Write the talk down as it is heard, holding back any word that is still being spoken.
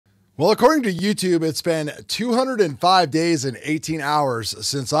Well, according to YouTube, it's been 205 days and 18 hours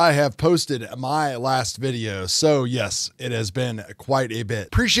since I have posted my last video. So yes, it has been quite a bit.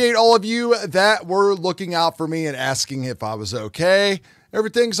 Appreciate all of you that were looking out for me and asking if I was okay.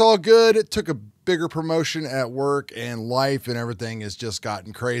 Everything's all good. It took a bigger promotion at work and life and everything has just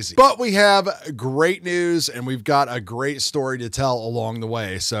gotten crazy. But we have great news and we've got a great story to tell along the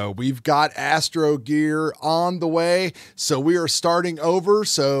way. So we've got Astro gear on the way. So we are starting over.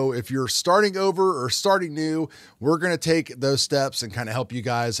 So if you're starting over or starting new, we're going to take those steps and kind of help you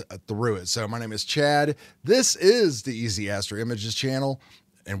guys through it. So my name is Chad. This is the Easy Astro Images channel.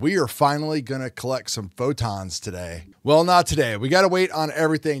 And we are finally going to collect some photons today. Well, not today. We got to wait on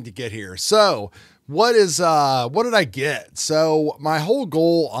everything to get here. So what did I get? So my whole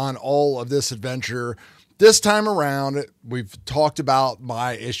goal on all of this adventure this time around, we've talked about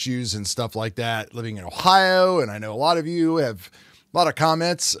my issues and stuff like that living in Ohio. And I know a lot of you have a lot of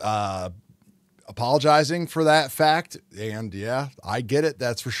comments, apologizing for that fact. And yeah, I get it.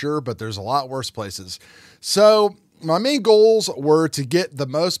 That's for sure. But there's a lot worse places. So my main goals were to get the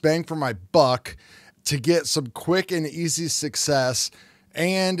most bang for my buck, to get some quick and easy success,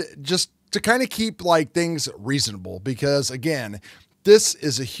 and just to kind of keep like things reasonable, because again, this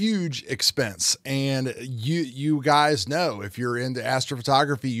is a huge expense. And you guys know, if you're into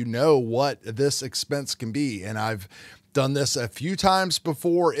astrophotography, you know what this expense can be. And I've done this a few times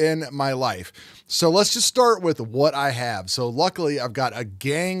before in my life. So let's just start with what I have. So luckily I've got a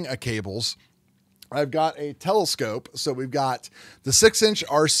gang of cables. I've got a telescope. So we've got the 6-inch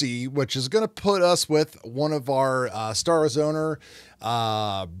RC, which is going to put us with one of our Starzoner.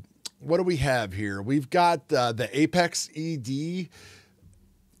 What do we have here? We've got the APP.asiair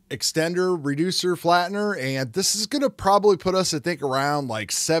extender, reducer, flattener. And this is going to probably put us, I think, around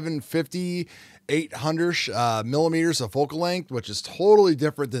like 750, 800 millimeters of focal length, which is totally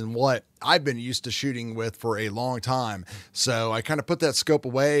different than what I've been used to shooting with for a long time. So I kind of put that scope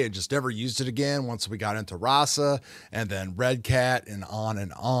away and just never used it again once we got into Rasa and then Red Cat and on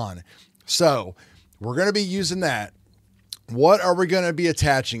and on. So we're going to be using that. What are we going to be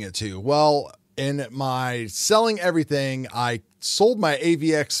attaching it to? Well, in my selling everything, I sold my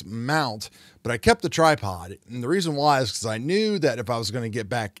AVX mount, but I kept the tripod. And the reason why is because I knew that if I was going to get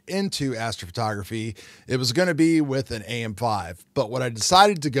back into astrophotography, it was going to be with an AM5. But what I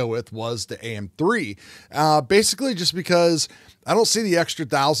decided to go with was the AM3, basically just because I don't see the extra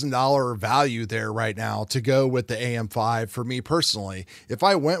 $1,000 value there right now to go with the AM5 for me personally. If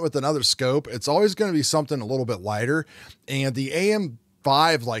I went with another scope, it's always going to be something a little bit lighter. And the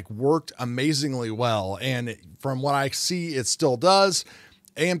AM5 like worked amazingly well. And from what I see, it still does.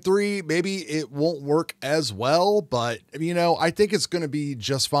 AM3, maybe it won't work as well, but you know, I think it's going to be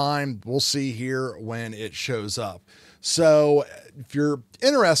just fine. We'll see here when it shows up. So if you're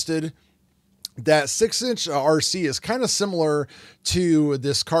interested, that 6-inch RC is kind of similar to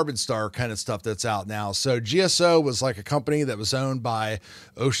this Carbon Star kind of stuff that's out now. So GSO was like a company that was owned by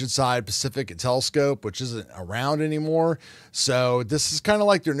Oceanside Pacific Telescope, which isn't around anymore. So this is kind of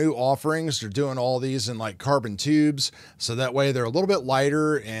like their new offerings. They're doing all these in like carbon tubes. So that way they're a little bit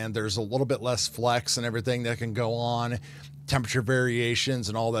lighter and there's a little bit less flex and everything that can go on, temperature variations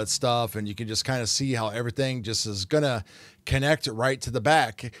and all that stuff. And you can just kind of see how everything just is going to connect right to the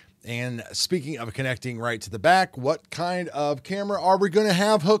back. And speaking of connecting right to the back, what kind of camera are we going to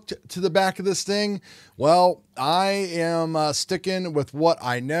have hooked to the back of this thing? Well, I am sticking with what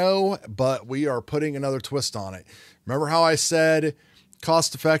I know, but we are putting another twist on it. Remember how I said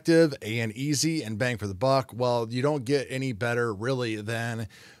cost effective and easy and bang for the buck? Well, you don't get any better really than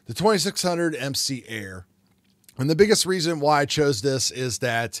the 2600 MC Air. And the biggest reason why I chose this is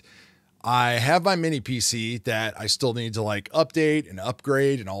that I have my mini PC that I still need to like update and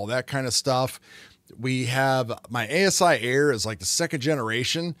upgrade and all that kind of stuff. We have my ASIair is like the 2nd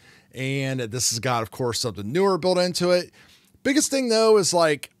generation, and this has got, of course, something newer built into it. Biggest thing though is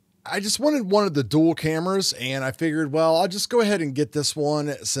like, I just wanted one of the dual cameras, and I figured, well, I'll just go ahead and get this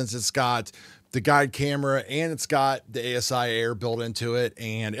one since it's got the guide camera and it's got the ASIair built into it,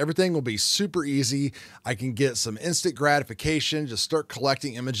 and everything will be super easy. I can get some instant gratification, just start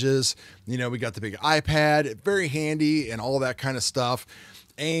collecting images. You know, we got the big iPad, very handy and all that kind of stuff.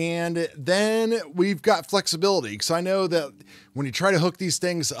 And then we've got flexibility, because I know that when you try to hook these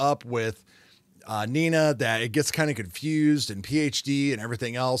things up with Nina, that it gets kind of confused, and PhD and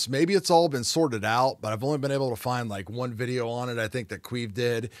everything else. Maybe it's all been sorted out, but I've only been able to find like one video on it, I think, that Queeve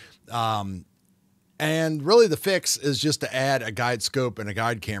did. And really the fix is just to add a guide scope and a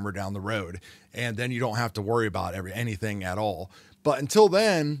guide camera down the road. And then you don't have to worry about anything at all. But until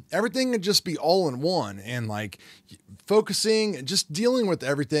then, everything would just be all in one, and like focusing and just dealing with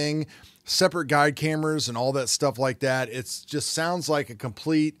everything, separate guide cameras and all that stuff like that. It's just sounds like a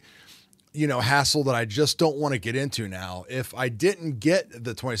complete, hassle that I just don't want to get into now. If I didn't get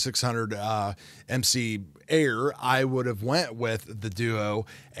the 2600 MC Air, I would have went with the Duo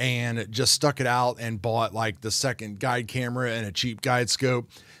and just stuck it out and bought like the second guide camera and a cheap guide scope.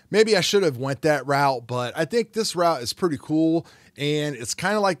 Maybe I should have went that route, but I think this route is pretty cool. And it's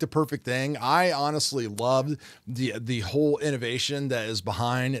kind of like the perfect thing. I honestly loved the whole innovation that is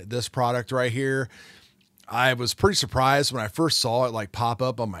behind this product right here. I was pretty surprised when I first saw it like pop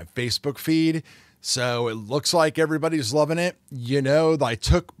up on my Facebook feed. So it looks like everybody's loving it. I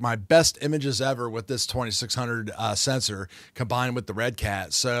took my best images ever with this 2600 sensor combined with the Red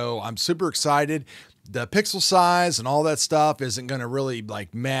Cat. So I'm super excited. The pixel size and all that stuff isn't going to really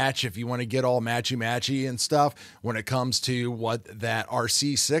like match if you want to get all matchy and stuff when it comes to what that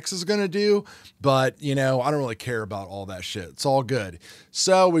RC6 is going to do. But, I don't really care about all that shit. It's all good.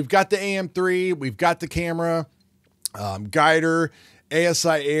 So we've got the AM3, we've got the camera, guider,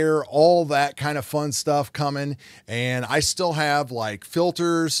 ASIair, all that kind of fun stuff coming. And I still have like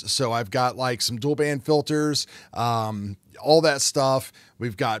filters. So I've got like some dual band filters, all that stuff.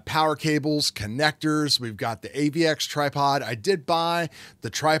 We've got power cables, connectors. We've got the AVX tripod. I did buy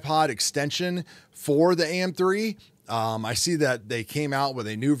the tripod extension for the AM3. I see that they came out with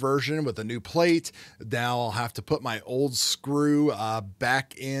a new version with a new plate. Now I'll have to put my old screw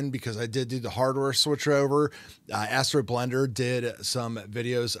back in because I did do the hardware switch over. Astro Blender did some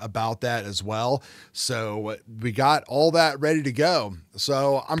videos about that as well. So we got all that ready to go.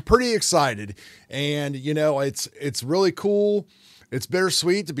 So I'm pretty excited, and it's really cool. It's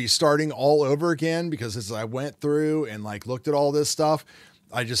bittersweet to be starting all over again because as I went through and like looked at all this stuff,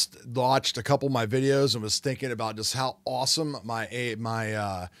 I just watched a couple of my videos and was thinking about just how awesome my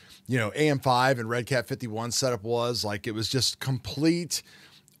AM5 and Red Cat 51 setup was. Like it was just complete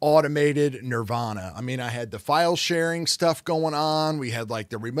automated nirvana. I mean, I had the file sharing stuff going on. We had like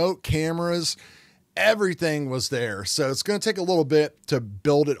the remote cameras, everything was there. So it's going to take a little bit to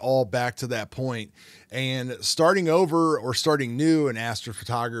build it all back to that point. And starting over or starting new in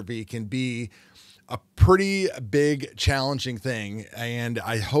astrophotography can be a pretty big challenging thing. And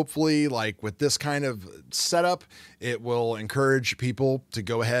I hopefully like with this kind of setup, it will encourage people to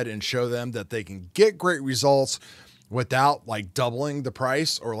go ahead and show them that they can get great results without like doubling the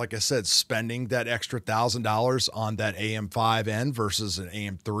price, or like I said, spending that extra $1,000 on that AM5N versus an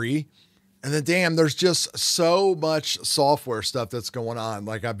AM3. And then damn, there's just so much software stuff that's going on.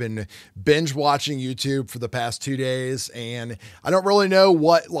 Like I've been binge watching YouTube for the past 2 days, and I don't really know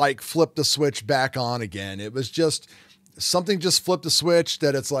what like flipped the switch back on again. It was just something just flipped the switch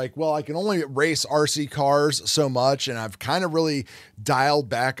that it's like, well, I can only race RC cars so much. And I've kind of really dialed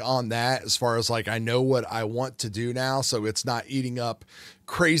back on that as far as like, I know what I want to do now. So it's not eating up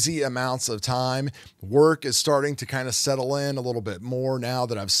crazy amounts of time. Work is starting to kind of settle in a little bit more now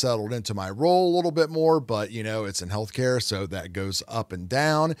that I've settled into my role a little bit more, but it's in healthcare. So that goes up and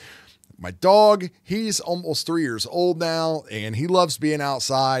down. My dog, he's almost 3 years old now, and he loves being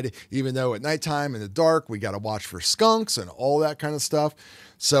outside, even though at nighttime in the dark, we got to watch for skunks and all that kind of stuff.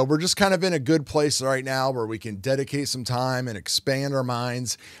 So we're just kind of in a good place right now where we can dedicate some time and expand our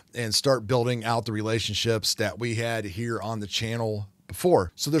minds and start building out the relationships that we had here on the channel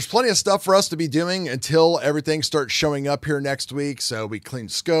before. So there's plenty of stuff for us to be doing until everything starts showing up here next week. So we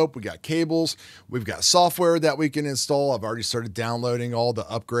cleaned scope, we got cables, we've got software that we can install. I've already started downloading all the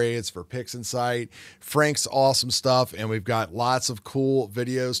upgrades for PixInsight, Frank's awesome stuff, and we've got lots of cool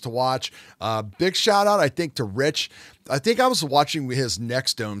videos to watch. Big shout out, I think, to Rich. I think I was watching his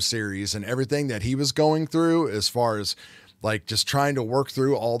Next Dome series and everything that he was going through as far as like just trying to work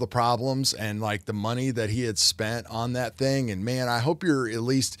through all the problems and like the money that he had spent on that thing. And man, I hope you're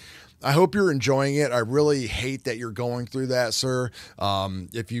enjoying it. I really hate that you're going through that, sir.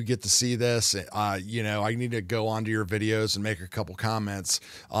 If you get to see this, I need to go onto your videos and make a couple comments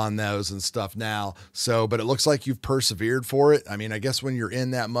on those and stuff now. So, but it looks like you've persevered for it. I mean, I guess when you're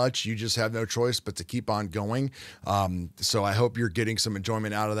in that much, you just have no choice but to keep on going. So I hope you're getting some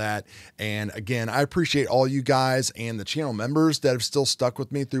enjoyment out of that. And again, I appreciate all you guys and the channel members that have still stuck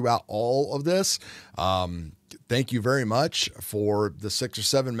with me throughout all of this. Thank you very much for the 6 or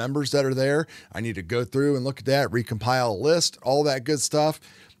 7 members that are there. I need to go through and look at that, recompile a list, all that good stuff.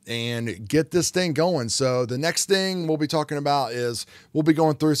 and get this thing going. So the next thing we'll be talking about is we'll be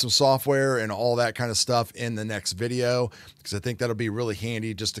going through some software and all that kind of stuff in the next video, because I think that'll be really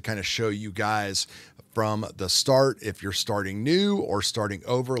handy just to kind of show you guys from the start, if you're starting new or starting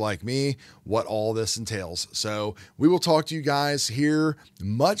over like me, what all this entails. So we will talk to you guys here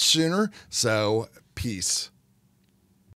much sooner. So peace.